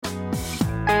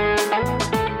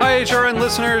HRN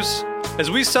listeners.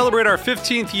 As we celebrate our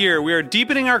 15th year, we are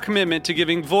deepening our commitment to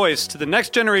giving voice to the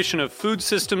next generation of food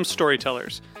systems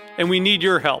storytellers, and we need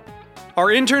your help. Our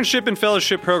internship and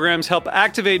fellowship programs help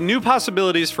activate new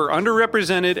possibilities for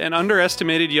underrepresented and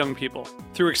underestimated young people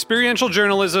through experiential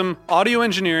journalism, audio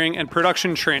engineering, and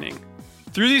production training.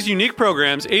 Through these unique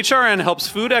programs, HRN helps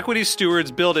food equity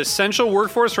stewards build essential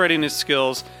workforce readiness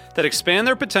skills that expand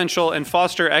their potential and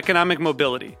foster economic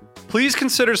mobility. Please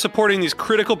consider supporting these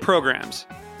critical programs.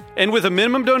 And with a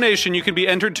minimum donation, you can be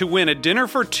entered to win a dinner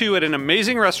for two at an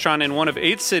amazing restaurant in one of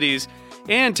 8 cities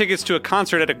and tickets to a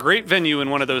concert at a great venue in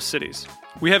one of those cities.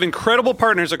 We have incredible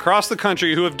partners across the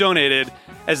country who have donated,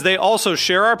 as they also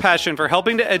share our passion for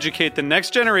helping to educate the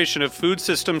next generation of food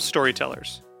systems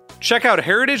storytellers. Check out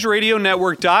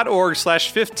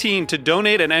heritageradionetwork.org/15 to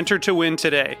donate and enter to win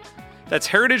today. That's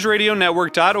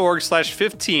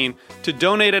heritageradionetwork.org/15 to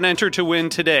donate and enter to win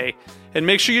today. And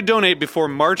make sure you donate before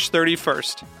March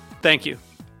 31st. Thank you.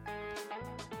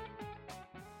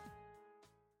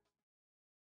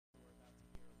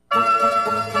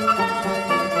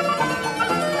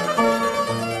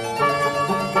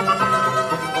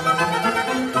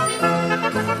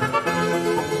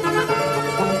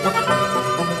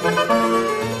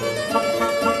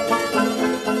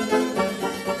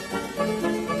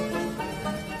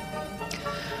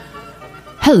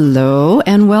 Hello,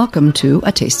 and welcome to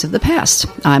A Taste of the Past.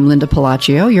 I'm Linda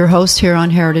Pelaccio, your host here on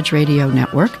Heritage Radio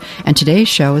Network, and today's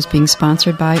show is being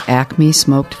sponsored by Acme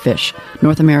Smoked Fish,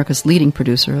 North America's leading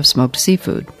producer of smoked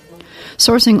seafood.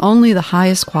 Sourcing only the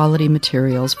highest quality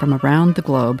materials from around the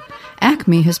globe,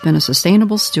 Acme has been a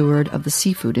sustainable steward of the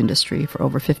seafood industry for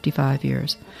over 55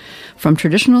 years. From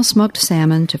traditional smoked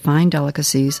salmon to fine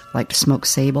delicacies like smoked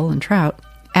sable and trout,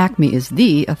 Acme is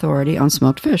the authority on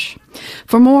smoked fish.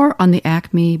 For more on the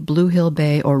Acme, Blue Hill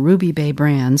Bay, or Ruby Bay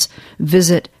brands,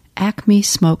 visit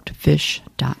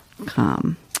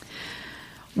acmesmokedfish.com.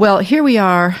 Well, here we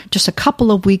are, just a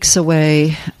couple of weeks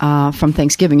away from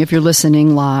Thanksgiving. If you're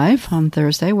listening live on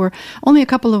Thursday, we're only a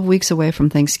couple of weeks away from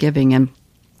Thanksgiving, and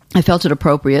I felt it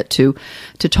appropriate to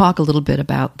talk a little bit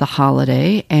about the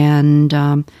holiday and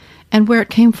where it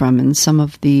came from and some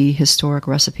of the historic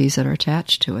recipes that are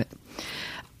attached to it.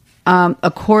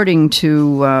 According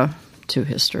to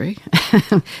history,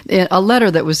 a letter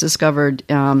that was discovered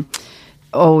in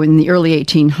the early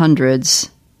 1800s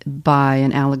by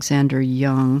an Alexander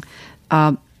Young,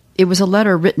 it was a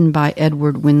letter written by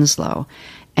Edward Winslow.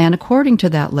 And according to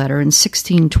that letter, in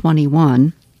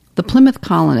 1621, the Plymouth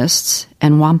colonists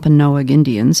and Wampanoag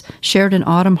Indians shared an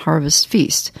autumn harvest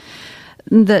feast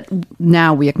that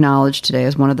now we acknowledge today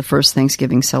as one of the first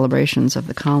Thanksgiving celebrations of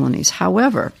the colonies.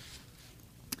 However,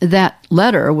 that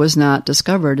letter was not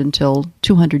discovered until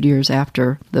 200 years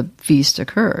after the feast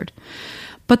occurred.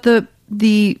 But the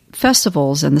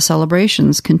festivals and the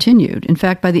celebrations continued. In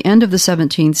fact, by the end of the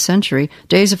 17th century,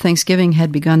 days of Thanksgiving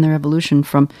had begun their evolution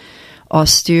from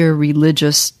austere,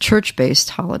 religious,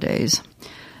 church-based holidays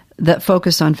that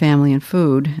focused on family and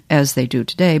food, as they do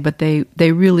today, but they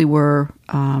really were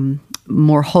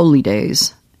more holy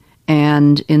days.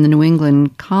 And in the New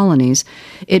England colonies,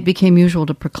 it became usual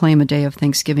to proclaim a day of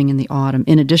Thanksgiving in the autumn,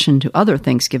 in addition to other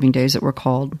Thanksgiving days that were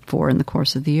called for in the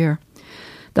course of the year.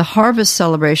 The harvest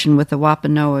celebration with the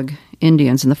Wampanoag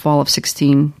Indians in the fall of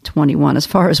 1621, as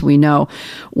far as we know,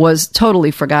 was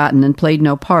totally forgotten and played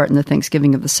no part in the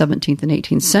Thanksgiving of the 17th and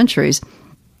 18th centuries,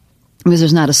 because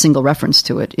there's not a single reference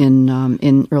to it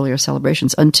in earlier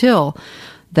celebrations until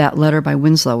that letter by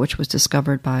Winslow, which was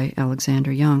discovered by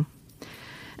Alexander Young.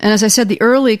 And as I said, the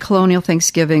early colonial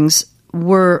Thanksgivings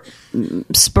were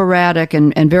sporadic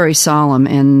and very solemn,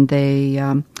 and they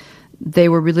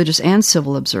were religious and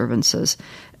civil observances.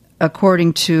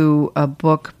 According to a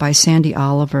book by Sandy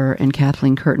Oliver and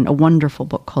Kathleen Curtin, a wonderful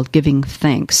book called Giving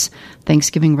Thanks,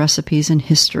 Thanksgiving Recipes and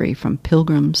History from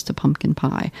Pilgrims to Pumpkin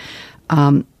Pie,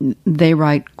 they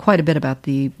write quite a bit about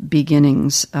the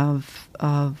beginnings of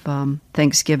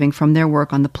Thanksgiving from their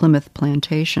work on the Plymouth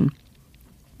plantation.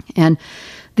 And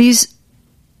these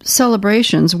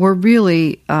celebrations were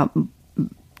really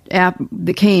that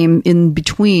came in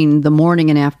between the morning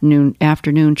and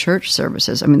afternoon church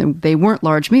services. I mean, they weren't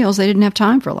large meals. They didn't have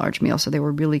time for a large meal, so they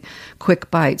were really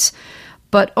quick bites.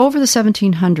 But over the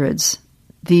 1700s,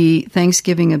 the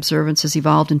Thanksgiving observances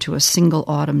evolved into a single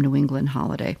autumn New England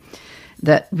holiday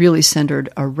that really centered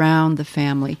around the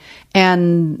family.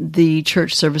 And the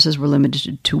church services were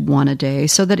limited to one a day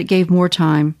so that it gave more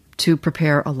time to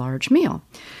prepare a large meal.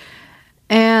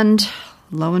 And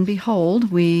lo and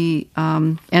behold, we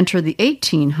enter the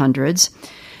 1800s,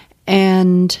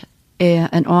 and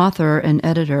an author and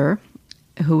editor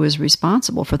who is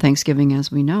responsible for Thanksgiving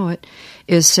as we know it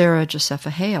is Sarah Josepha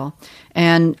Hale.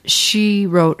 And she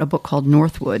wrote a book called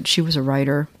Northwood. She was a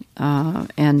writer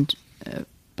and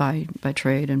by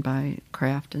trade and by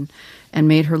craft and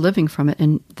made her living from it.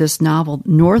 In this novel,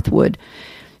 Northwood,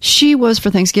 she was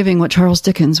for Thanksgiving what Charles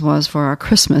Dickens was for our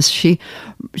Christmas. She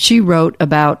wrote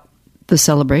about the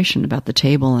celebration, about the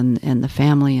table and the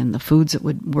family and the foods that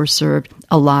were served,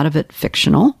 a lot of it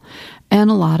fictional and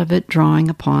a lot of it drawing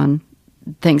upon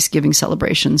Thanksgiving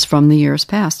celebrations from the years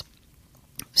past.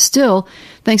 Still,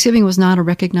 Thanksgiving was not a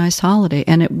recognized holiday,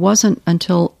 and it wasn't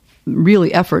until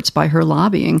really efforts by her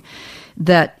lobbying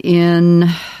that in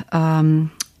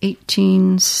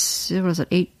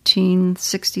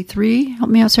 1863, help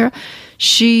me out, Sarah,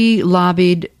 she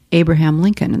lobbied Abraham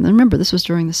Lincoln. And remember, this was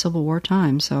during the Civil War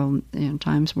time, so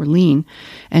times were lean.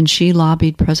 And she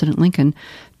lobbied President Lincoln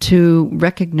to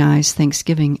recognize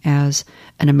Thanksgiving as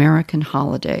an American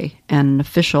holiday and an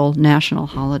official national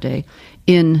holiday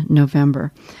in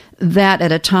November. That,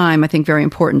 at a time, I think, very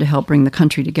important to help bring the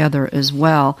country together as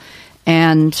well.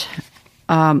 And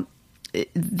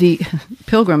the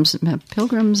Pilgrims and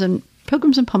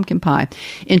pumpkin pie.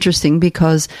 Interesting,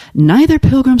 because neither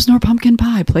Pilgrims nor pumpkin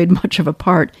pie played much of a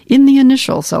part in the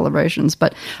initial celebrations,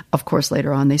 but of course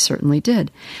later on they certainly did.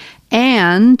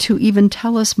 And to even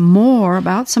tell us more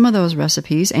about some of those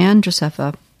recipes and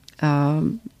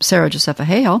Sarah Josepha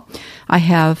Hale, I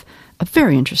have a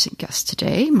very interesting guest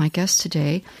today. My guest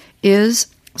today is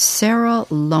Sarah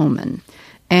Lohman.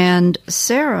 And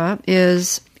Sarah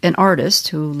is an artist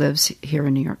who lives here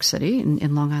in New York City,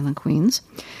 in Long Island, Queens.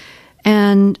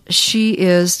 And she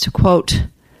is, to quote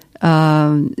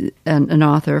an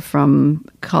author from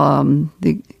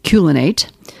the Culinate,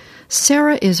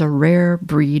 Sarah is a rare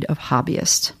breed of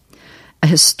hobbyist, a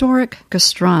historic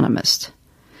gastronomist.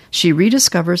 She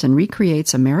rediscovers and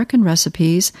recreates American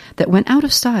recipes that went out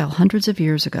of style hundreds of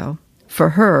years ago. For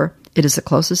her, it is the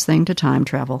closest thing to time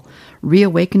travel,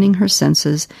 reawakening her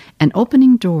senses and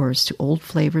opening doors to old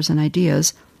flavors and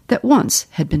ideas that once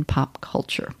had been pop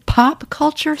culture. Pop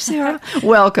culture, Sarah?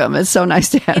 Welcome. It's so nice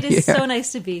to have you here. It is so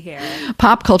nice to be here.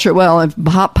 Pop culture, well, if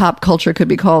pop culture could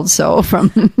be called so from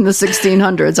the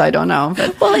 1600s, I don't know.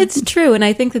 But. Well, it's true, and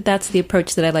I think that that's the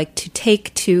approach that I like to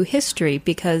take to history,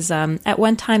 because at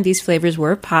one time these flavors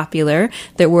were popular.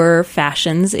 There were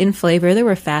fashions in flavor. There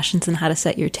were fashions in how to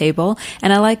set your table,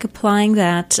 and I like applying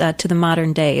that to the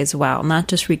modern day as well, not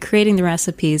just recreating the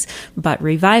recipes, but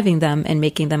reviving them and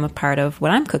making them a part of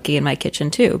what I'm cooking in my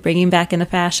kitchen too, bringing back into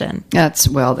fashion. That's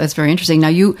very interesting. Now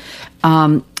you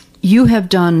have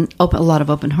done a lot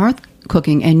of open hearth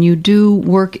cooking, and you do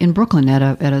work in Brooklyn at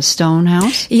a stone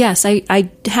house. Yes, I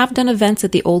have done events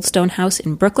at the Old Stone House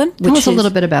in Brooklyn. Tell us a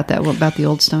little bit about that, about the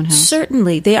Old Stone House.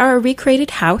 Certainly. They are a recreated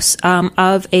house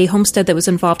of a homestead that was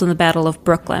involved in the Battle of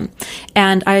Brooklyn.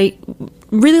 And I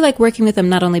really like working with them,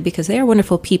 not only because they are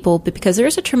wonderful people, but because there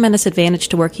is a tremendous advantage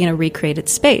to working in a recreated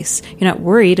space. You're not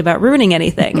worried about ruining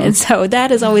anything. And so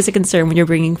that is always a concern when you're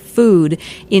bringing food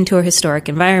into a historic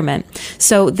environment.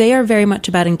 So they are very much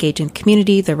about engaging the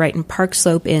community. They're right in Park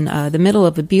Slope in the middle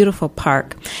of a beautiful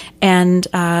park. And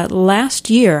last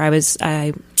year I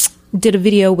did a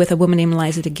video with a woman named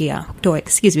Eliza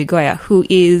Goya, who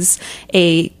is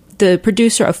the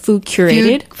producer of Food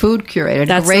Curated. Food Curated.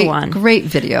 That's the one. Great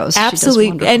videos.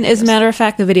 Absolutely. And as a matter of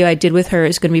fact, the video I did with her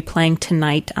is going to be playing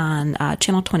tonight on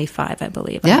Channel 25, I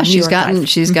believe. Yeah, she's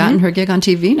gotten her gig on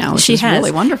TV now, which is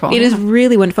really wonderful. It is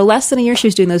really wonderful. Less than a year she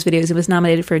was doing those videos and was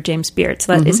nominated for a James Beard.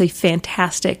 So that is a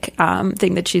fantastic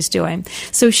thing that she's doing.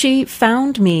 So she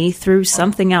found me through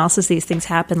something else, as these things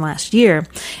happened last year.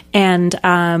 And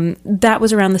that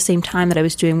was around the same time that I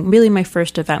was doing really my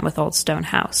first event with Old Stone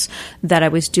House, that I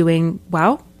was doing.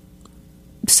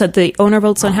 So the owner of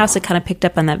Old Stone House had kind of picked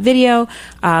up on that video,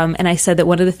 and I said that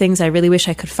one of the things I really wish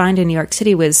I could find in New York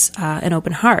City was an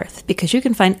open hearth, because you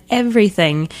can find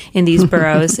everything in these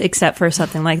boroughs except for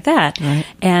something like that. Right.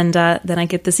 And then I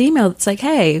get this email that's like,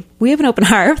 hey, we have an open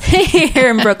hearth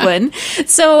here in Brooklyn.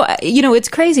 So, it's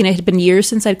crazy. And it had been years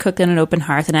since I'd cooked on an open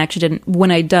hearth, and I actually didn't, when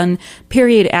I'd done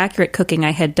period accurate cooking,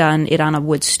 I had done it on a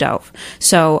wood stove.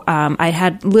 So I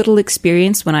had little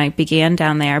experience when I began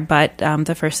down there, but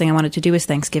the first thing I wanted to do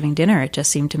was Thanksgiving dinner. It just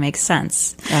seemed to make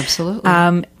sense. Absolutely.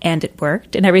 And it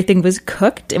worked, and everything was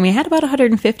cooked, and we had about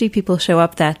 150 people show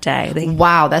up that day.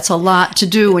 Wow, that's a lot to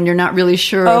do when you're not really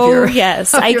sure of your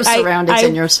surroundings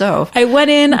and your stove. I went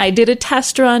in, I did a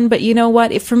test run, but you know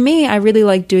what? For me, I really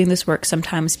like doing this work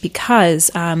sometimes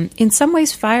because in some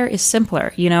ways fire is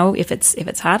simpler. If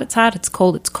it's hot, it's hot. It's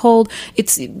cold, it's cold.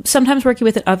 It's sometimes working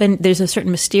with an oven, there's a certain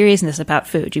mysteriousness about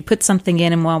food. You put something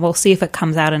in and we'll see if it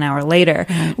comes out an hour later.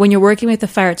 Right. When you're working with the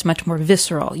fire, it's much more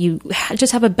visceral. You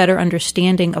just have a better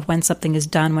understanding of when something is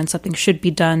done, when something should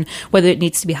be done, whether it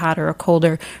needs to be hotter or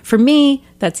colder. For me,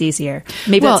 that's easier.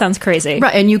 Maybe that sounds crazy.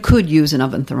 Right, and you could use an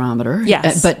oven thermometer.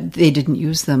 Yes. But they didn't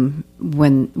use them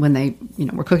when they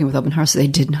were cooking with open hearths. They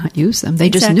did not use them. They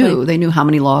just knew. They knew how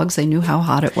many logs. They knew how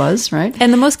hot it was, right?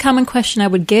 And the most common question I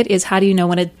would get is, how do you know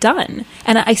when it's done?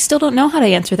 And I still don't know how to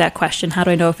answer that question. How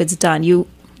do I know if it's done? You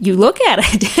look at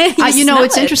it.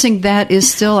 It's interesting. That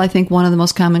is still, I think, one of the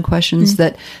most common questions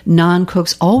that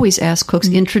non-cooks always ask cooks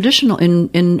in traditional,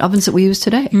 in ovens that we use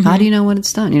today. How do you know when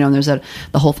it's done? And there's the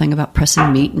whole thing about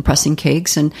pressing meat and pressing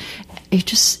cakes, and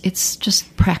it's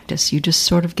just practice. You just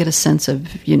sort of get a sense of,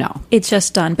 It's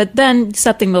just done. But then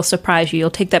something will surprise you. You'll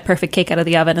take that perfect cake out of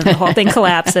the oven and the whole thing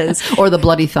collapses. Or the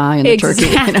bloody thigh in the turkey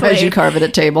as you carve it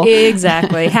at table.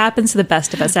 Exactly. Happens to the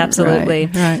best of us, absolutely.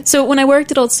 Right. So when I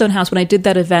worked at Old Stone House, when I did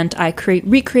that event, I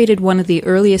recreated one of the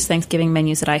earliest Thanksgiving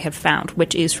menus that I have found,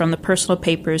 which is from the personal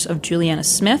papers of Juliana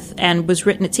Smith, and was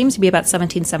written, it seems to be about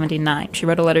 1779. She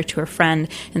wrote a letter to her friend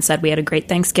and said, we had a great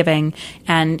Thanksgiving,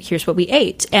 and here's what we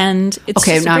ate. And it's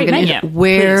just a great menu.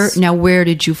 Where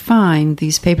did you find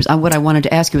these papers? What I wanted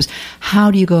to ask you was,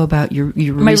 how do you go about your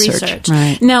My research? research.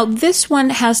 Right. Now, this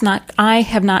one I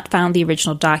have not found the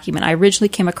original document. I originally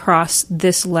came across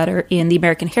this letter in the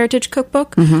American Heritage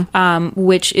Cookbook,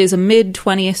 which is a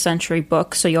mid-20th century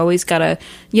book. So you always gotta,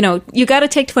 you gotta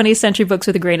take 20th century books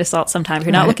with a grain of salt sometimes. If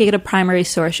you're not looking at a primary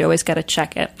source, you always gotta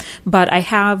check it. But I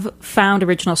have found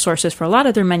original sources for a lot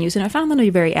of their menus, and I found them to be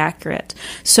very accurate.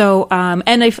 So,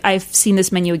 and I've seen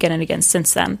this menu again and again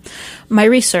since then. My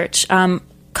research,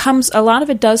 a lot of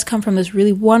it does come from this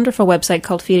really wonderful website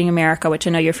called Feeding America, which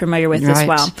I know you're familiar with as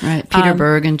well. Right, Peter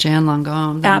Berg and Jan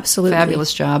Langone. Absolutely.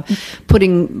 Fabulous job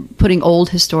putting old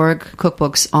historic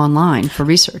cookbooks online for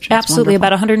research. It's absolutely, wonderful.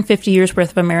 about 150 years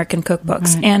worth of American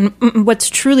cookbooks. Right. And what's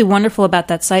truly wonderful about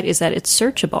that site is that it's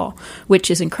searchable,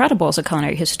 which is incredible as a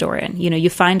culinary historian. You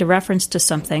find a reference to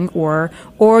something, or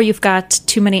you've got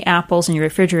too many apples in your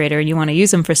refrigerator and you want to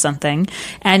use them for something,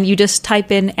 and you just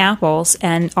type in apples,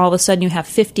 and all of a sudden you have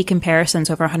 50 comparisons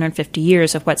over 150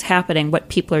 years of what's happening, what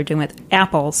people are doing with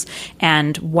apples,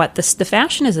 and what the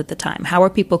fashion is at the time. How are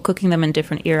people cooking them in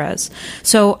different eras?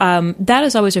 So that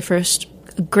is always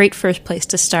a great first place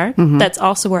to start. That's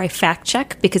also where I fact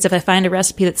check, because if I find a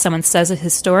recipe that someone says is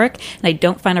historic and I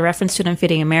don't find a reference to it on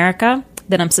Feeding America,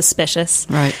 then I'm suspicious.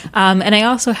 Right. And I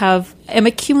also am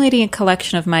accumulating a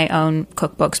collection of my own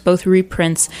cookbooks, both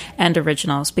reprints and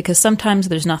originals, because sometimes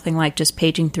there's nothing like just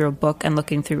paging through a book and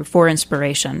looking through for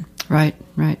inspiration. Right.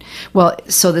 Well,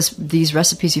 so these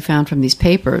recipes you found from these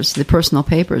papers, the personal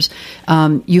papers,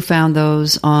 you found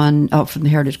those from the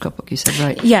Heritage Cookbook, you said,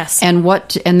 right? Yes. And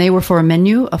they were for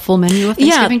a full menu of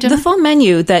Thanksgiving dinner? The full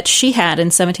menu that she had in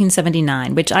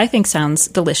 1779, which I think sounds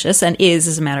delicious and is,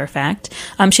 as a matter of fact.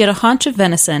 She had a haunch of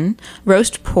venison,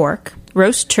 roast pork,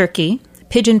 roast turkey,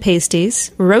 pigeon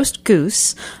pasties, roast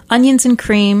goose, onions and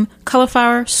cream,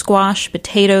 cauliflower, squash,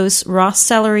 potatoes, raw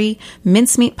celery,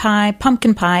 mincemeat pie,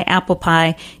 pumpkin pie, apple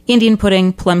pie, Indian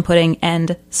pudding, plum pudding,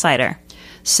 and cider.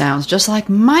 Sounds just like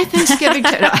my Thanksgiving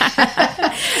dinner.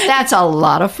 That's a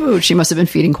lot of food. She must have been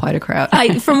feeding quite a crowd.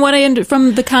 From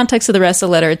the context of the rest of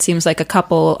the letter, it seems like a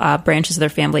couple branches of their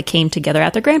family came together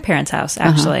at their grandparents' house,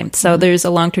 actually. So there's a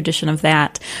long tradition of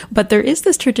that. But there is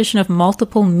this tradition of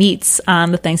multiple meats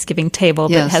on the Thanksgiving table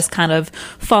that has kind of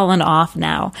fallen off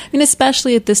now. I mean,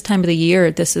 especially at this time of the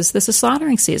year, this is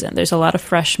slaughtering season. There's a lot of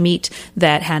fresh meat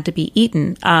that had to be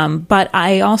eaten. But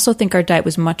I also think our diet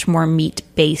was much more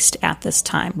meat-based at this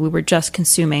time. We were just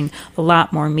consuming a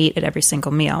lot more meat at every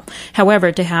single meal.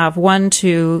 However, to have 1,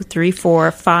 2, 3,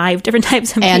 4, 5 different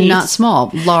types of meat. And not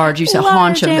small, large. You said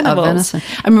haunch of venison.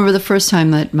 I remember the first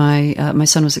time that my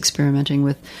son was experimenting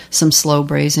with some slow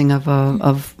braising of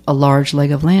a large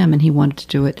leg of lamb, and he wanted to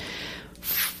do it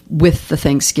with the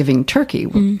Thanksgiving turkey.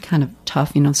 Kind of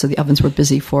tough, so the ovens were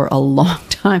busy for a long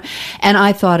time. And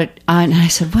I thought and I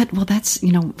said, what? Well, that's,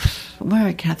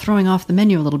 we're kind of throwing off the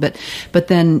menu a little bit. But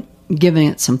then giving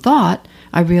it some thought,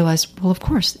 I realized, well, of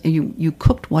course, you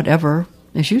cooked whatever,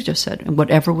 as you just said,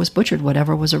 whatever was butchered,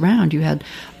 whatever was around. You had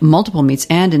multiple meats.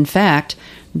 And in fact,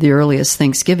 the earliest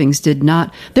Thanksgivings did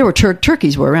not, there were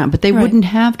turkeys were around, but they wouldn't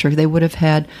have turkey. They would have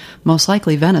had most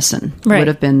likely venison. Would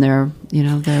have been their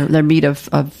meat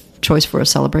of choice for a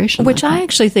celebration. Which I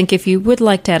actually think if you would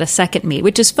like to add a second meat,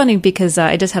 which is funny because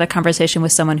I just had a conversation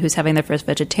with someone who's having their first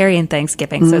vegetarian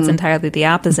Thanksgiving, so it's entirely the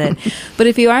opposite. But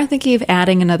if you are thinking of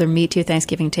adding another meat to your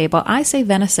Thanksgiving table, I say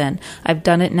venison. I've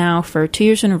done it now for 2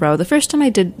 years in a row. The first time I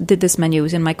did this menu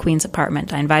was in my Queens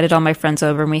apartment. I invited all my friends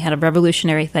over and we had a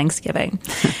revolutionary Thanksgiving.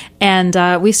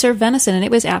 And we served venison and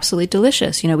it was absolutely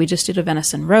delicious. We just did a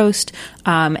venison roast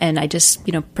and I just,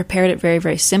 prepared it very,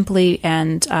 very simply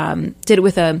and did it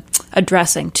with a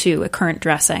dressing too, a current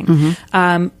dressing.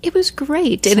 It was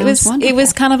great. And it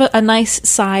was kind of a nice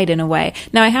side in a way.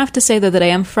 Now I have to say though that I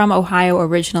am from Ohio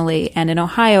originally, and in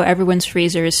Ohio everyone's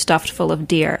freezer is stuffed full of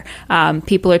deer.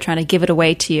 People are trying to give it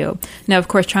away to you. Now of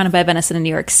course trying to buy venison in New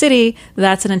York City,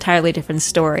 that's an entirely different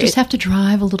story. Just have to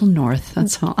drive a little north,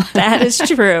 that's all. That is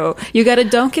true.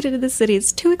 Don't get into the city.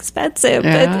 It's too expensive.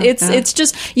 It's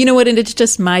just, and it's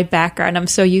just my background. I'm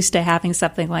so used to having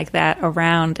something like that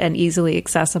around and easily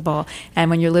accessible. And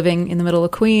when you're living in the middle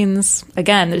of Queens,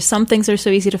 again, there's some things that are so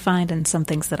easy to find and some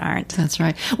things that aren't. That's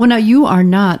right. Well, now you are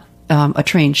not a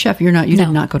trained chef. You did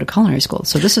not go to culinary school.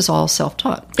 So this is all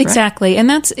self-taught. Correct? Exactly. And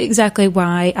that's exactly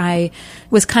why I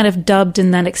was kind of dubbed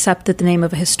and then accepted the name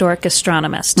of a historic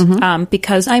gastronomist,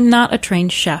 because I'm not a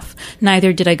trained chef.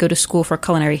 Neither did I go to school for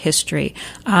culinary history.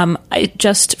 I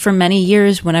just, for many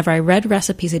years, whenever I read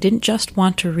recipes, I didn't just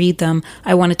want to read them,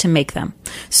 I wanted to make them.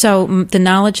 So the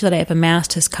knowledge that I have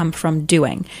amassed has come from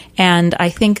doing. And I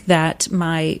think that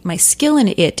my skill in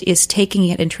it is taking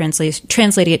it and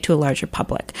translating it to a larger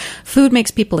public. Food makes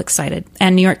people excited,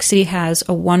 and New York City has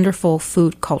a wonderful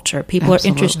food culture. People are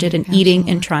interested in eating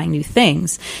and trying new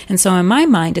things. And so in my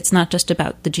mind, it's not just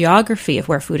about the geography of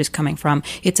where food is coming from,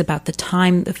 it's about the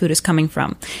time the food is coming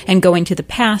from, and going to the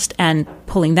past and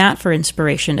pulling that for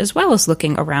inspiration, as well as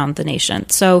looking around the nation.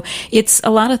 So it's a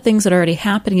lot of things that are already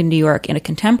happening in New York in a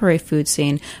contemporary food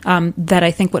scene that I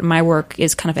think what my work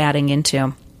is kind of adding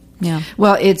into. Yeah.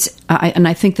 Well, and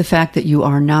I think the fact that you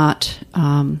are not,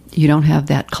 you don't have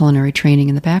that culinary training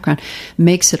in the background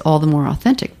makes it all the more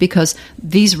authentic, because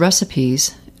these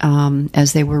recipes,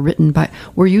 as they were written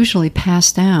were usually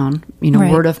passed down,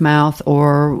 word of mouth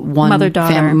or one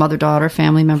mother-daughter,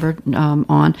 family member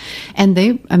on, and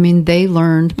they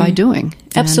learned by doing.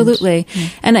 Absolutely.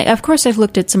 And of course, I've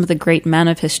looked at some of the great men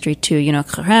of history too,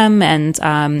 Carême and,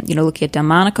 looking at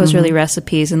Delmonico's early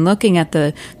recipes and looking at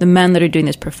the men that are doing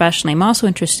this professionally. I'm also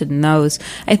interested in those.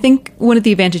 I think one of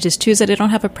the advantages too is that I don't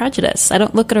have a prejudice. I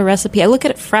don't look at a recipe. I look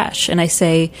at it fresh and I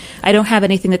say, I don't have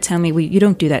anything to tell me, well, you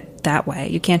don't do that way.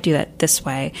 You can't do that this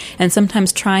way. And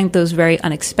sometimes trying those very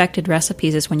unexpected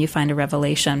recipes is when you find a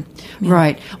revelation.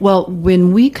 Right. Well,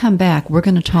 when we come back, we're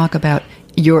going to talk about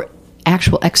your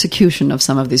actual execution of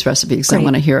some of these recipes. Great. I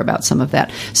want to hear about some of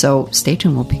that. So stay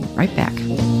tuned. We'll be right back.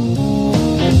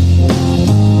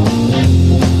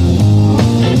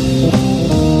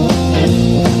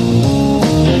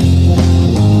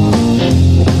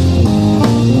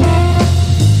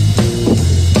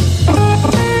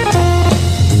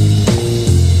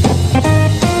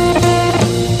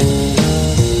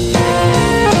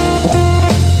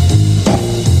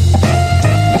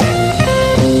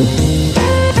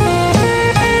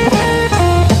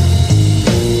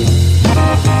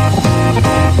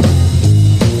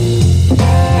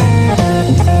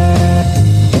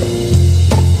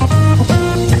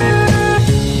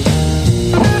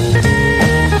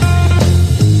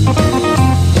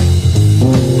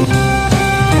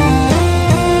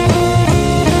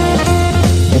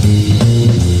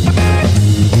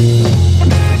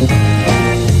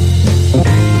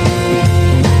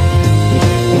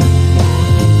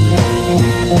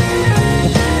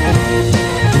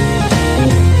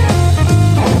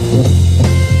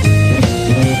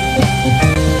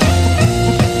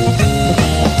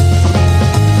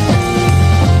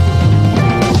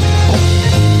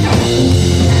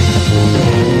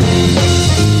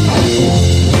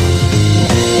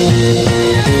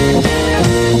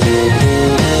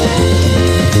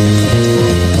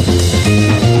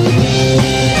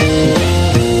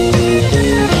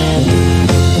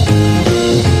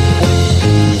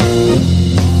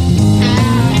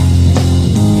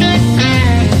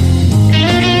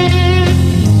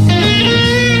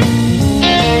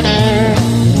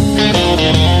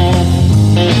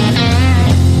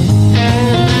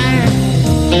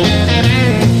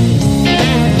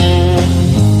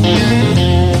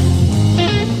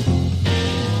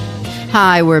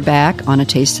 Hi, we're back on A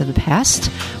Taste of the Past,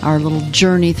 our little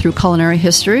journey through culinary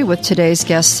history with today's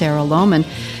guest, Sarah Lohman.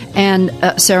 And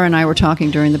Sarah and I were talking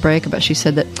during the break about, she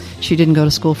said that she didn't go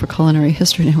to school for culinary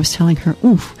history, and I was telling her,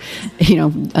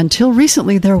 until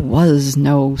recently there was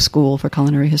no school for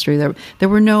culinary history. There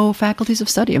were no faculties of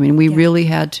study. I mean, we really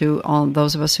had to, all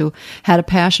those of us who had a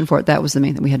passion for it, that was the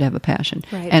main thing. We had to have a passion.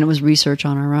 Right. And it was research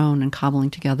on our own and cobbling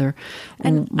together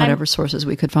whatever sources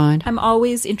we could find. I'm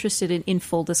always interested in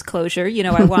full disclosure.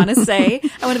 I want to say,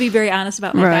 I want to be very honest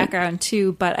about my background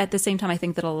too, but at the same time, I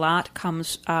think that a lot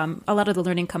of the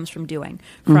learning comes from doing,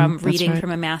 from reading,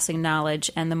 from amassing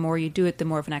knowledge, and the more you do it, the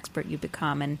more of an expert you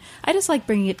become. And I just like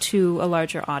bringing it to a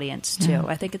larger audience too. Yeah.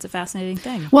 I think it's a fascinating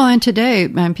thing. Well, and today,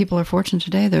 people are fortunate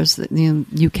today. There's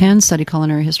you can study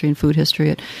culinary history and food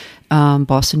history at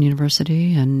Boston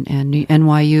University and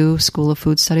NYU School of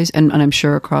Food Studies, and I'm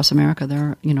sure across America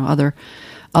there are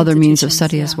other means of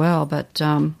study as well. But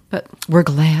we're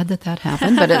glad that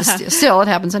happened. But it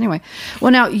happens anyway.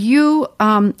 Well, now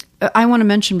I want to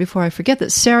mention before I forget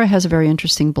that Sarah has a very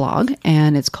interesting blog,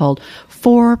 and it's called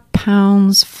 4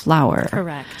 Pounds Flour.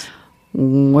 Correct.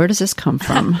 Where does this come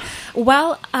from?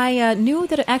 Well, I knew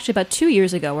that actually about 2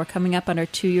 years ago, we're coming up on our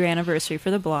 2-year anniversary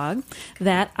for the blog,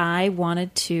 that I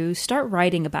wanted to start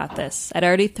writing about this. I'd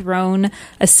already thrown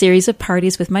a series of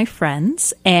parties with my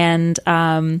friends, and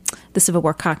the Civil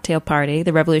War cocktail party,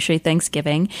 the Revolutionary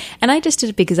Thanksgiving, and I just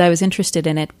did it because I was interested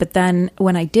in it. But then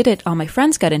when I did it, all my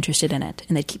friends got interested in it,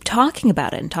 and they'd keep talking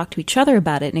about it and talk to each other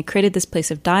about it, and it created this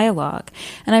place of dialogue.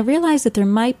 And I realized that there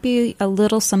might be a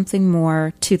little something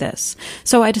more to this.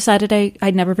 So I decided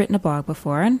I'd never written a blog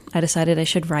before, and I decided I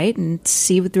should write and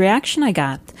see what the reaction I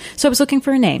got. So I was looking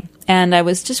for a name, and I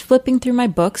was just flipping through my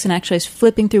books, and actually I was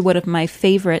flipping through one of my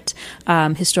favorite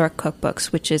historic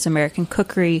cookbooks, which is American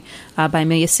Cookery by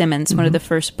Amelia Simmons, one of the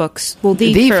first books,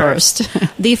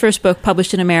 the first book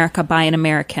published in America by an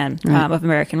American, of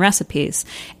American recipes.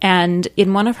 And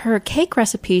in one of her cake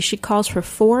recipes, she calls for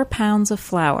 4 pounds of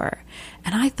flour.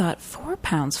 And I thought, 4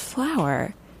 pounds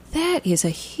flour? That is a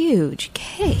huge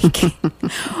cake.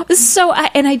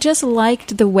 I just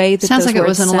liked the way that sounds those like it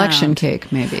was an sound. Election cake,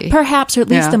 maybe. Perhaps, or at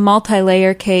least a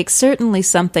multi-layer cake, certainly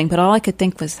something. But all I could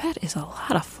think was, that is a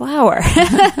lot of flour.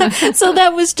 So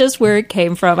that was just where it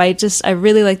came from. I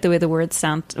really like the way the words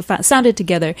sounded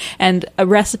together. And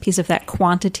recipes of that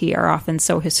quantity are often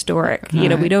so historic.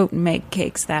 Right. We don't make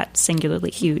cakes that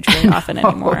singularly huge very often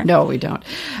anymore. No, we don't.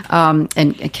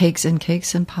 And cakes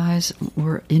and pies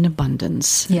were in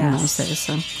abundance. Yes. In those days,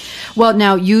 so. Well,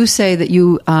 now you say that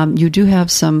you do have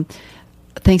some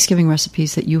Thanksgiving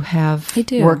recipes that you have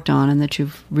worked on and that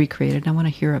you've recreated. I want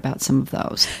to hear about some of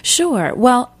those. Sure.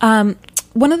 Well,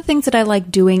 one of the things that I like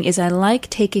doing is I like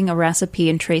taking a recipe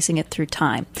and tracing it through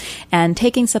time, and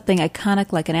taking something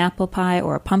iconic like an apple pie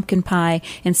or a pumpkin pie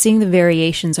and seeing the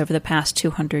variations over the past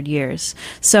 200 years.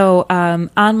 So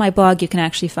on my blog, you can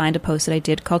actually find a post that I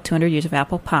did called 200 Years of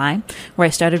Apple Pie, where I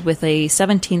started with a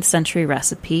 17th century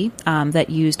recipe that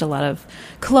used a lot of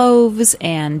cloves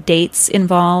and dates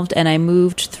involved, and I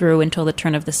moved through until the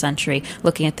turn of the century,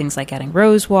 looking at things like adding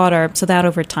rose water, so that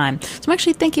over time. So I'm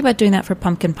actually thinking about doing that for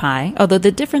pumpkin pie, although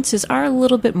the differences are a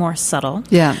little bit more subtle.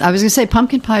 Yeah, I was going to say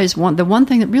pumpkin pie is the one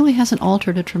thing that really hasn't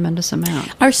altered a tremendous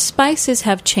amount. Our spices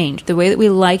have changed. The way that we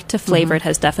like to flavor it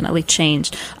has definitely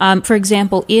changed. For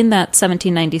example, in that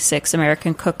 1796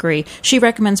 American Cookery, she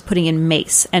recommends putting in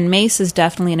mace, and mace is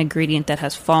definitely an ingredient that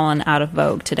has fallen out of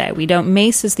vogue today.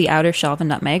 Mace is the outer shell of a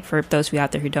nutmeg, for those of you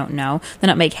out there who don't know. The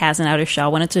nutmeg has an outer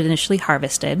shell when it's initially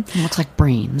harvested. It looks like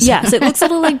brains. Yes, it looks a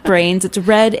little like brains. It's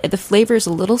red. The flavor is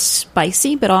a little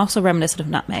spicy, but also reminiscent of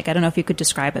nutmeg. I don't know if you could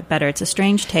describe it better. It's a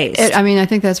strange taste. I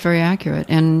think that's very accurate.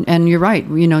 And you're right.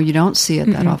 You don't see it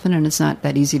that often, and it's not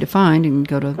that easy to find. You can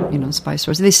go to, spice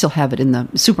stores. They still have it in the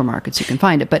supermarkets. You can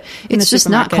find it, but it's just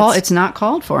not called. It's not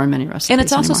called for in many recipes. And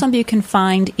it's also something you can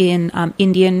find in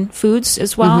Indian foods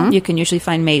as well. You can usually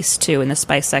find mace too in the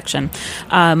spice section.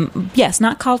 Yes,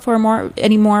 not called for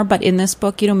anymore, but in this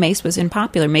book, mace was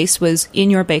unpopular. Mace was in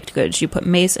your baked goods. You put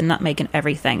mace and nutmeg in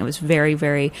everything. It was very,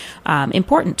 very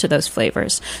important to those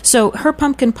flavors. So her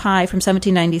pumpkin pie from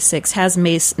 1796 has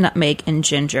mace, nutmeg, and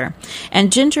ginger.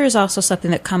 And ginger is also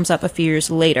something that comes up a few years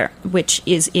later, which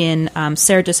is in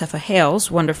Sarah Josepha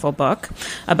Hale's wonderful book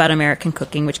about American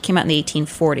cooking, which came out in the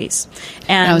 1840s.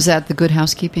 And now, is that The Good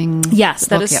Housekeeping? Yes,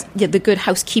 that is The Good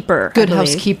Housekeeper. Good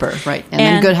Housekeeper, right. And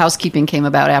then Good Housekeeping came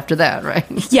about after that, right?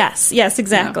 Yes,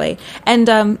 exactly. Yeah.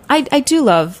 And I do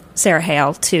love Sarah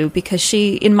Hale, too, because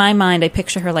she, in my mind, I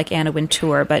picture her like Anna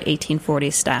Wintour, but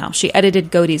 1840s style. She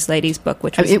edited Godey's Ladies book,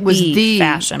 which was the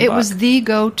fashion book. It was the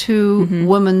go-to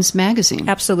women's magazine.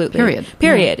 Absolutely.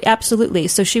 Period. Yeah. Absolutely.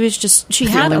 So she was she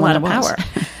had a lot of power.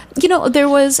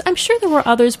 I'm sure there were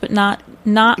others, but not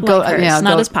not like hers,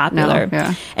 not as popular. No,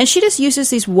 yeah. And she just uses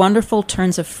these wonderful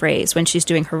turns of phrase when she's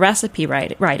doing her recipe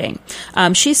writing.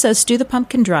 She says, stew the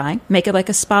pumpkin dry, make it like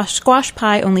a squash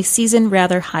pie, only season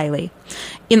rather highly.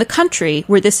 In the country,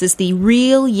 where this is the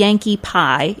real Yankee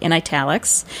pie, in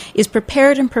italics, is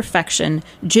prepared in perfection,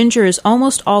 ginger is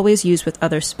almost always used with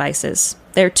other spices.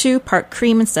 There, too, part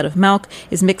cream instead of milk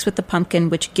is mixed with the pumpkin,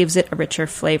 which gives it a richer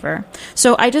flavor.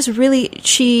 So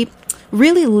she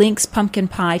really links pumpkin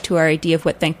pie to our idea of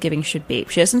what Thanksgiving should be.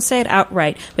 She doesn't say it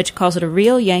outright, but she calls it a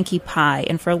real Yankee pie.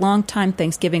 And for a long time,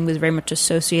 Thanksgiving was very much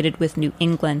associated with New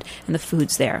England and the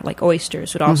foods there, like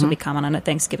oysters would also be common on a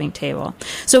Thanksgiving table.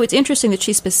 So it's interesting that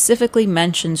she specifically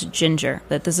mentions ginger,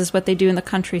 that this is what they do in the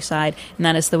countryside, and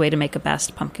that is the way to make a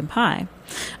best pumpkin pie.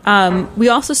 We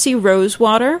also see rose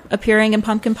water appearing in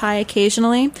pumpkin pie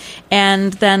occasionally.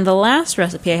 And then the last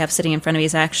recipe I have sitting in front of me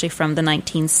is actually from the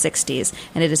 1960s,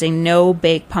 and it is a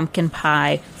no-bake pumpkin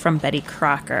pie from Betty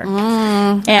Crocker.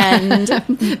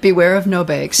 And beware of no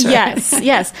bakes. Right?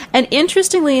 Yes. And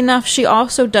interestingly enough, she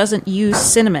also doesn't use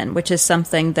cinnamon, which is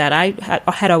something that I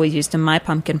had always used in my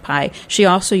pumpkin pie. She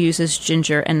also uses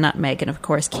ginger and nutmeg, and of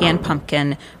course canned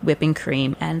pumpkin, whipping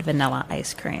cream, and vanilla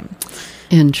ice cream.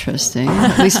 Interesting.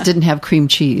 At least it didn't have cream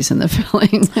cheese in the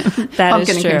filling. That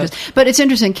pumpkin is and true. Cheese. But it's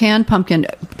interesting. Canned pumpkin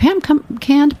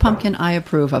I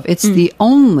approve of. It's the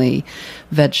only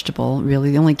vegetable,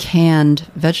 really, the only canned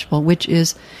vegetable, which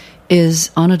is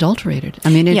unadulterated.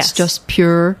 I mean, it's just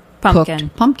pure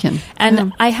cooked pumpkin.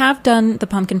 And I have done the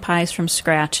pumpkin pies from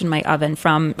scratch in my oven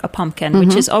from a pumpkin,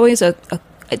 which is always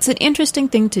it's an interesting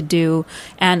thing to do,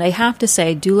 and I have to say,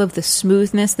 I do love the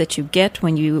smoothness that you get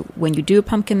when you do a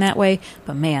pumpkin that way.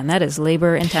 But man, that is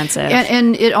labor intensive.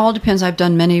 And it all depends. I've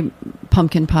done many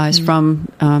pumpkin pies from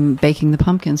baking the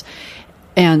pumpkins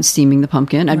and steaming the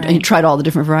pumpkin. I tried all the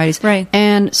different varieties. Right.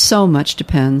 And so much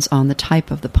depends on the type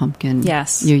of the pumpkin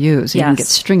you use. You can get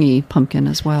stringy pumpkin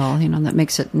as well. That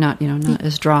makes it not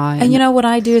as dry. And what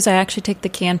I do is I actually take the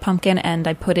canned pumpkin and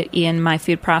I put it in my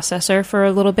food processor for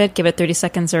a little bit, give it 30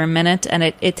 seconds or a minute, and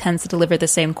it tends to deliver the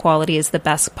same quality as the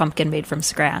best pumpkin made from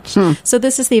scratch. So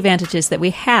this is the advantages that we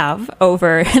have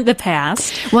over the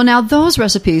past. Well, now those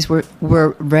recipes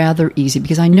were rather easy,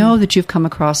 because I know that you've come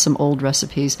across some old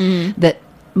recipes that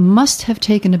must have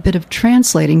taken a bit of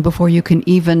translating before you can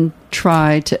even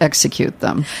try to execute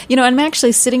them. I'm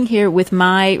actually sitting here with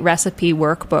my recipe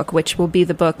workbook, which will be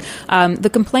the book. The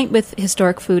complaint with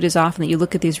historic food is often that you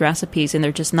look at these recipes and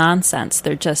they're just nonsense.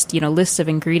 They're just, lists of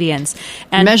ingredients.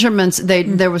 And measurements,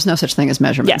 there was no such thing as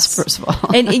measurements, first of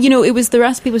all. And, the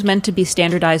recipe was meant to be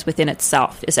standardized within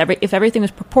itself. If everything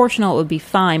was proportional, it would be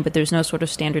fine, but there's no sort of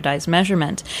standardized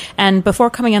measurement. And before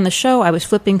coming on the show, I was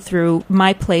flipping through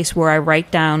my place where I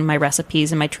write down my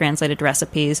recipes and my translated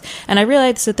recipes, and I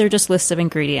realized that they're just lists of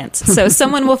ingredients. So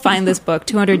someone will find this book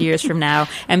 200 years from now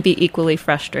and be equally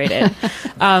frustrated.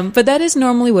 But that is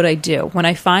normally what I do. When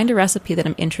I find a recipe that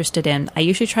I'm interested in, I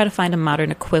usually try to find a modern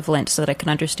equivalent so that I can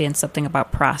understand something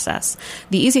about process.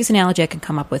 The easiest analogy I can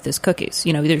come up with is cookies.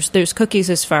 There's cookies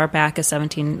as far back as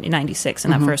 1796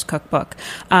 in that first cookbook.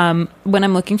 When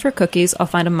I'm looking for cookies, I'll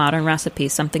find a modern recipe,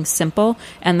 something simple,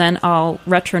 and then I'll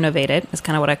retronovate it, is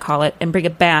kind of what I call it, and bring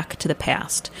it back to the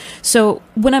past. So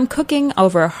when I'm cooking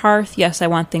over a hearth, yes, I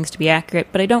want things to be accurate,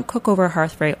 but I don't cook over a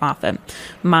hearth very often.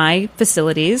 My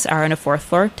facilities are in a 4th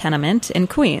floor tenement in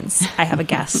Queens. I have a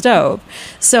gas stove.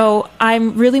 So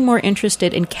I'm really more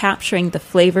interested in capturing the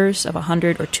flavors of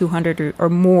 100 or 200 or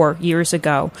more years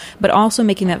ago, but also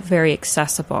making that very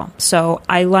accessible. So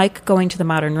I like going to the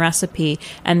modern recipe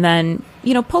and then,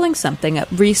 pulling something up.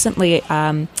 Recently,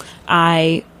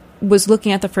 I was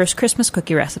looking at the first Christmas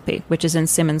cookie recipe, which is in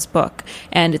Simmons' book,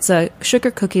 and it's a sugar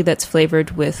cookie that's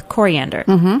flavored with coriander.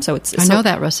 So I know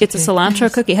that recipe. It's a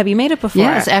cilantro cookie. Have you made it before?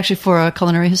 Yes, actually for a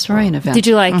culinary historian event. Did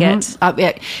you like it?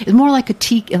 It's more like a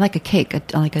cake, like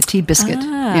a tea biscuit.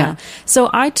 Yeah. So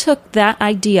I took that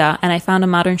idea and I found a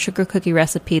modern sugar cookie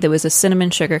recipe that was a cinnamon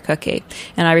sugar cookie,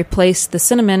 and I replaced the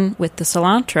cinnamon with the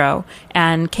cilantro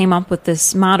and came up with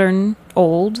this modern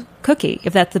old cookie,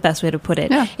 if that's the best way to put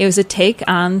it. Yeah. It was a take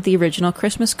on the original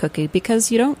Christmas cookie,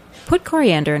 because you don't put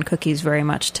coriander in cookies very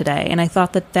much today. And I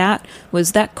thought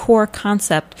that core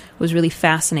concept was really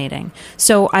fascinating.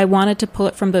 So I wanted to pull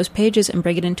it from those pages and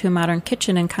bring it into a modern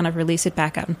kitchen and kind of release it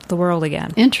back out into the world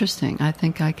again. Interesting. I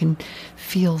think I can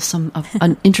feel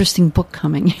an interesting book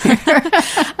coming here.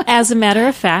 As a matter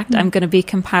of fact, I'm going to be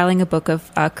compiling a book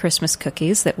of Christmas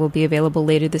cookies that will be available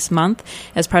later this month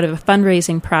as part of a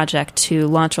fundraising project to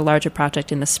launch a larger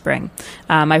project in the spring.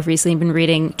 I've recently been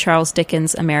reading Charles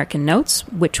Dickens' American Notes,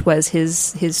 which which was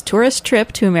his tourist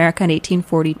trip to America in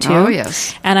 1842. Oh,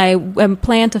 yes. And I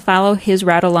plan to follow his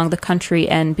route along the country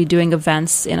and be doing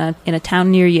events in a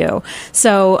town near you.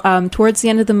 So towards the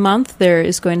end of the month, there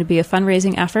is going to be a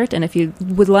fundraising effort. And if you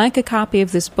would like a copy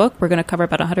of this book, we're going to cover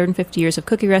about 150 years of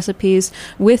cookie recipes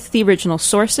with the original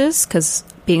sources, because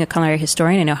being a culinary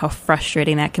historian, I know how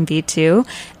frustrating that can be too,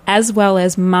 as well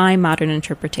as my modern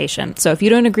interpretation. So if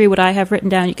you don't agree what I have written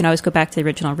down, you can always go back to the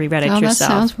original, reread it yourself. That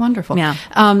sounds wonderful. Yeah.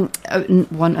 I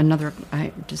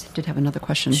just did have another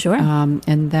question. Sure.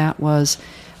 And that was,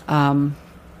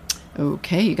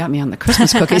 okay, you got me on the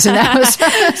Christmas cookies, and that was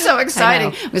so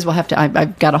exciting. Because we'll have to.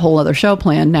 I've got a whole other show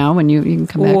planned now. When you can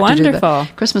come back to do the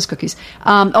Christmas cookies.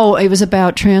 It was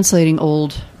about translating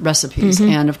old recipes,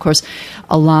 and of course,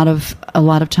 a lot of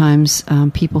times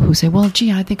people who say, "Well,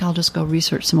 gee, I think I'll just go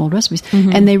research some old recipes,"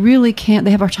 and they really can't.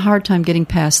 They have a hard time getting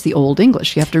past the Old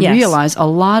English. You have to realize a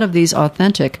lot of these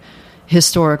authentic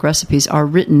historic recipes are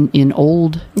written in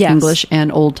Old English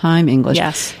and Old Time English.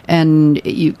 Yes. And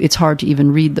it's hard to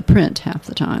even read the print half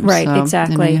the time. Right, so,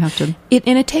 exactly. You have to...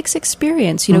 And it takes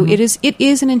experience. You know, it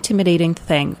is an intimidating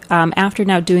thing. After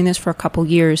now doing this for a couple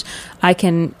years, I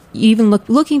can even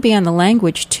looking beyond the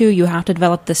language too. You have to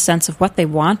develop this sense of what they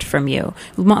want from you.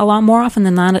 A lot more often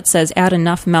than not, it says add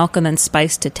enough milk and then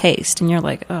spice to taste, and you're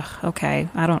like, ugh, okay,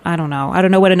 I don't know. I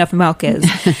don't know what enough milk is.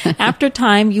 After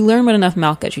time, you learn what enough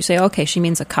milk is. You say, okay, she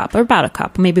means a cup or about a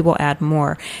cup. Maybe we'll add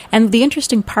more. And the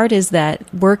interesting part is that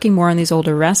working more on these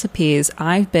older recipes,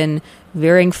 I've been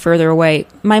veering further away.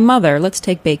 My mother, let's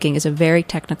take baking, is a very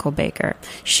technical baker.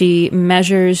 She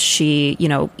measures, she,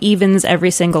 evens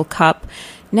every single cup.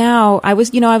 Now, I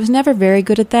was never very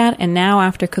good at that, and now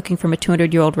after cooking from a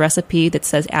 200-year-old recipe that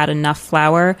says add enough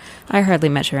flour, I hardly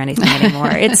measure anything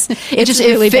anymore. It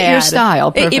really fit bad. Your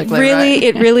style perfectly.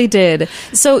 It really did.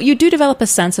 So you do develop a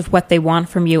sense of what they want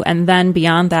from you, and then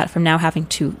beyond that, from now having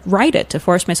to write it, to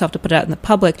force myself to put it out in the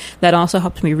public, that also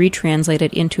helps me retranslate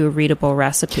it into a readable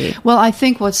recipe. Well, I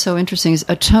think what's so interesting is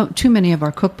too many of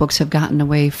our cookbooks have gotten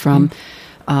away from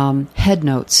head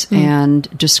notes and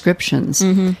descriptions,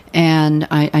 and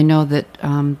I know that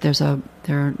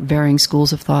there are varying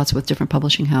schools of thoughts with different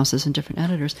publishing houses and different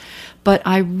editors, but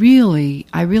I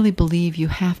really believe you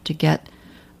have to get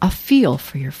a feel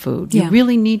for your food. You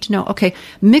really need to know, okay,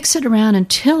 mix it around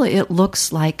until it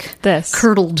looks like this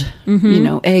curdled,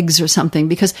 eggs or something,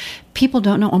 because people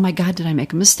don't know, oh my God, did I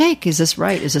make a mistake? Is this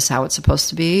right? Is this how it's supposed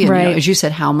to be? And, right. As you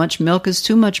said, how much milk is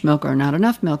too much milk or not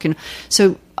enough milk?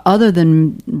 So other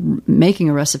than making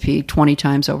a recipe 20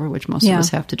 times over, which most of us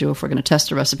have to do if we're going to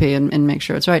test a recipe and make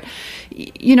sure it's right,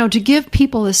 to give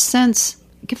people a sense,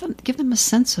 give them a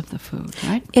sense of the food,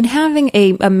 right? And having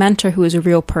a mentor who is a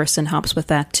real person helps with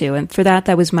that too. And for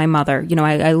that was my mother.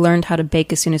 I learned how to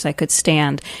bake as soon as I could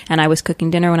stand, and I was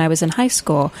cooking dinner when I was in high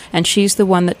school, and she's the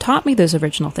one that taught me those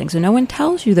original things. And no one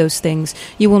tells you those things,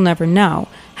 you will never know.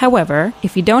 However,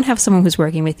 if you don't have someone who's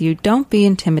working with you, don't be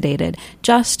intimidated.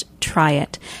 Just try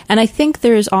it. And I think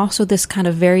there is also this kind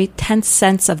of very tense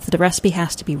sense of the recipe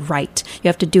has to be right. You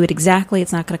have to do it exactly.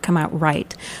 It's not going to come out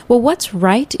right. Well, what's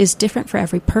right is different for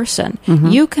every person.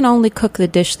 You can only cook the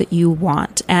dish that you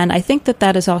want. And I think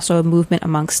that is also a movement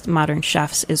amongst modern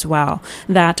chefs as well.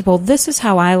 That, well, this is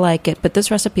how I like it, but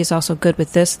this recipe is also good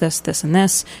with this, and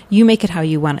this. You make it how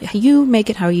you want it. You make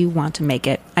it how you want to make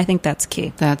it. I think that's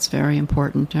key. That's very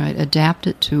important, right? Adapt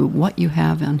it to what you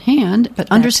have on hand,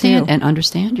 but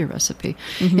understand your recipe.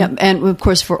 Yeah, and of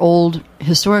course, for old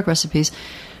historic recipes,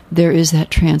 there is that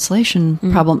translation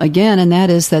problem again, and that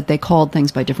is that they called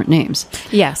things by different names.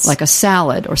 Yes, like a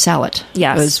salad or salad.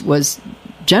 Yes, was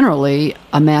generally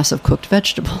a mass of cooked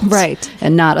vegetables, right,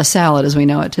 and not a salad as we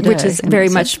know it today, which is very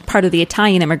much part of the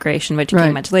Italian immigration, which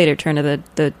came much later, turn of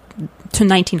the to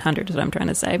 1900 is what I'm trying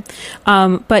to say.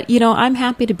 But, I'm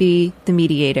happy to be the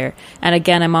mediator. And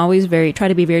again, I'm always try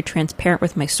to be very transparent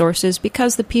with my sources,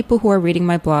 because the people who are reading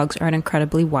my blogs are an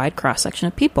incredibly wide cross-section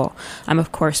of people. I'm,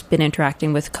 of course, been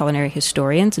interacting with culinary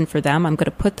historians, and for them, I'm going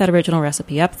to put that original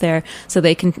recipe up there so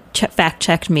they can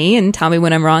fact-check me and tell me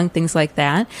when I'm wrong, things like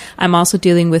that. I'm also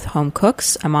dealing with home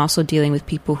cooks. I'm also dealing with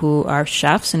people who are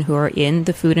chefs and who are in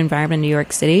the food environment in New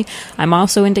York City. I'm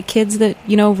also into kids that,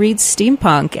 read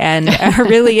steampunk and are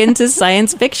really into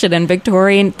science fiction and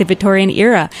the Victorian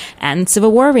era and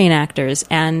Civil War reenactors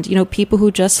and, people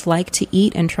who just like to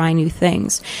eat and try new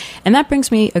things. And that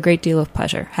brings me a great deal of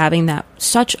pleasure, having that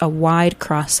such a wide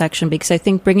cross-section, because I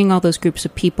think bringing all those groups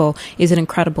of people is an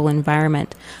incredible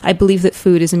environment. I believe that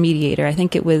food is a mediator. I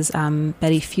think it was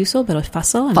Betty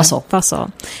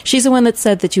Fussell. She's the one that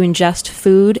said that you ingest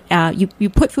food, you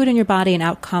put food in your body and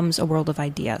out comes a world of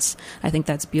ideas. I think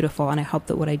that's beautiful, and I hope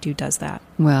that what I do does that.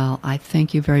 Well, I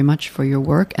thank you very much for your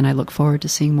work, and I look forward to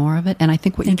seeing more of it. And I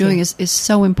think what you're doing is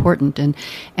so important,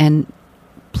 and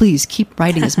please keep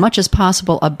writing as much as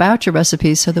possible about your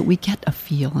recipes so that we get a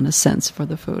feel and a sense for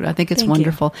the food. I think it's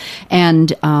wonderful.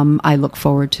 And I look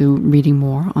forward to reading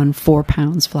more on 4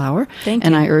 pounds flour.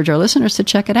 And I urge our listeners to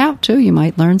check it out, too. You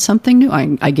might learn something new.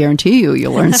 I guarantee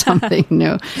you'll learn something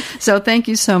new. So thank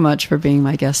you so much for being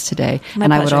my guest today. My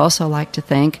pleasure. I would also like to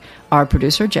thank our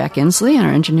producer, Jack Inslee, and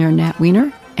our engineer, Nat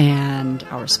Weiner, and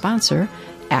our sponsor,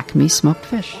 Acme Smoked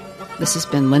Fish. This has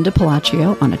been Linda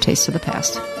Palacio on A Taste of the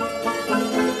Past.